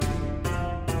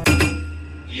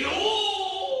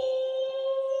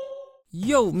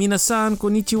Yo, minasan,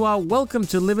 konnichiwa. Welcome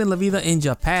to Living La Vida in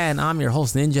Japan. I'm your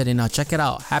host, Ninja, and now check it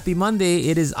out. Happy Monday.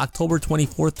 It is October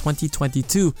 24th,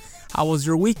 2022. How was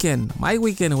your weekend? My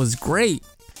weekend was great.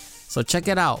 So check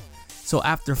it out. So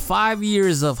after 5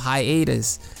 years of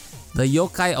hiatus, the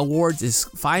Yokai Awards is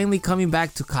finally coming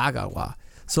back to Kagawa.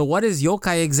 So what is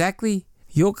yokai exactly?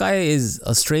 Yokai is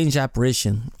a strange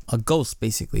apparition, a ghost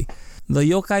basically. The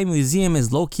Yokai Museum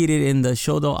is located in the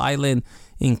Shodo Island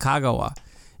in Kagawa,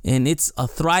 and it's a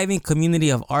thriving community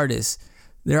of artists.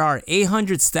 There are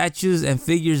 800 statues and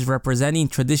figures representing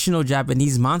traditional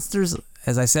Japanese monsters,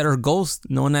 as I said, or ghosts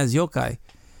known as yokai.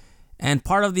 And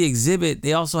part of the exhibit,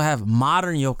 they also have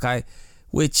modern yokai,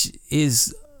 which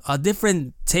is a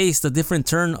different taste, a different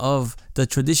turn of the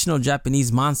traditional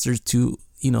Japanese monsters to,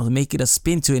 make it a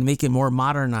spin to it and make it more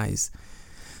modernized.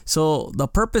 So the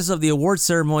purpose of the award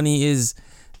ceremony is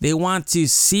they want to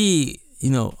see,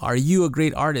 are you a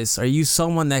great artist? Are you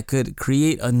someone that could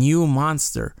create a new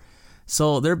monster?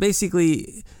 So they're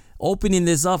basically opening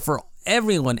this up for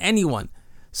everyone, anyone.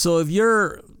 So if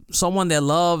you're someone that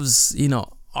loves,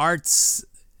 arts,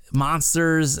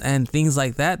 monsters, and things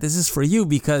like that, this is for you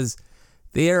because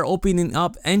they are opening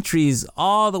up entries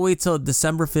all the way till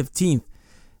December 15th.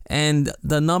 And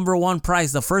the number one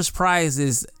prize, the first prize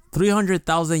is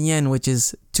 300,000 yen, which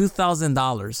is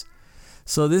 $2,000.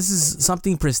 So this is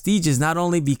something prestigious, not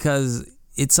only because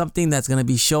it's something that's going to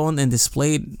be shown and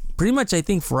displayed pretty much, I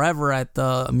think, forever at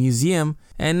the museum.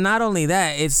 And not only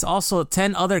that, it's also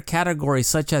 10 other categories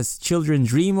such as Children's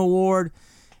Dream Award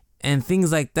and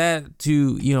things like that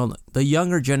to, the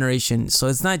younger generation. So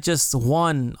it's not just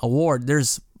one award.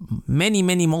 There's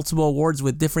many multiple awards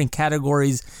with different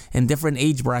categories and different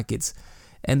age brackets.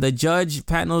 And the judge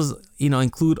panels,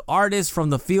 include artists from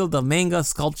the field of manga,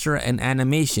 sculpture, and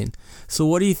animation. So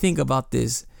what do you think about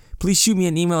this? Please shoot me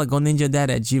an email at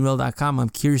goninjadad@gmail.com. I'm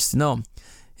curious to know.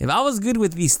 If I was good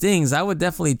with these things, I would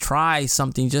definitely try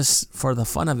something just for the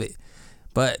fun of it.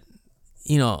 But,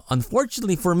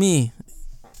 unfortunately for me,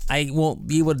 I won't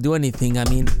be able to do anything. I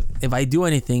mean, if I do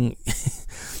anything,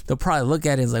 they'll probably look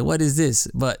at it as like, what is this?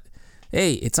 But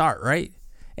hey, it's art, right?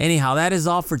 Anyhow, that is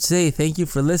all for today. Thank you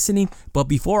for listening. But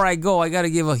before I go, I got to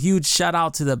give a huge shout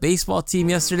out to the baseball team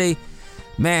yesterday.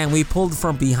 Man, we pulled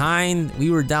from behind.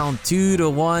 We were down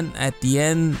 2-1 at the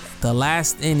end, the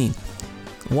last inning.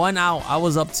 1 out, I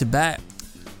was up to bat.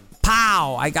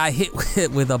 Pow! I got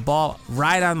hit with a ball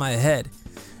right on my head.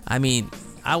 I mean,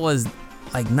 I was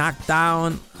like knocked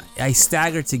down. I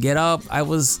staggered to get up. I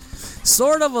was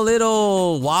sort of a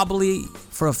little wobbly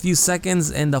for a few seconds,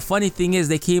 and the funny thing is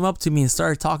they came up to me and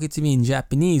started talking to me in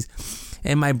Japanese,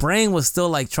 and my brain was still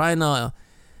like trying to,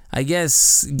 I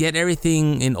guess, get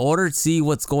everything in order to see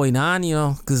what's going on,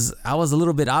 because I was a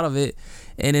little bit out of it.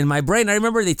 And in my brain, I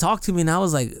remember they talked to me and I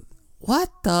was like,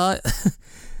 what the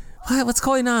what's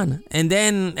going on? And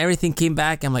then everything came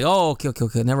back. I'm like, oh,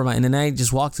 okay, never mind. And then I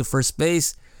just walked to first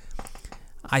base.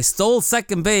 I stole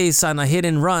second base on a hit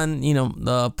and run.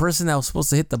 The person that was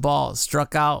supposed to hit the ball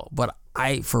struck out, but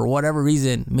I, for whatever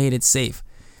reason, made it safe.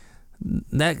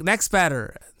 Next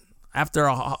batter, after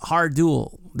a hard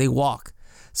duel, they walk.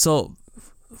 So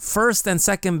first and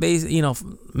second base,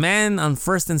 man on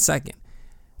first and second.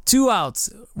 2 outs,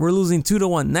 we're losing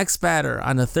 2-1. Next batter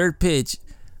on the third pitch,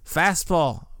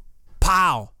 fastball,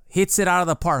 pow, hits it out of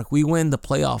the park. We win the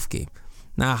playoff game.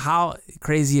 Now, how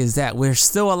crazy is that? We're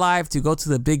still alive to go to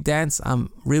the big dance.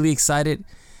 I'm really excited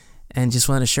and just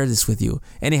want to share this with you.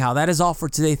 Anyhow, that is all for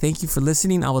today. Thank you for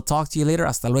listening. I will talk to you later.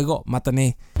 Hasta luego.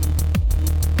 Matane.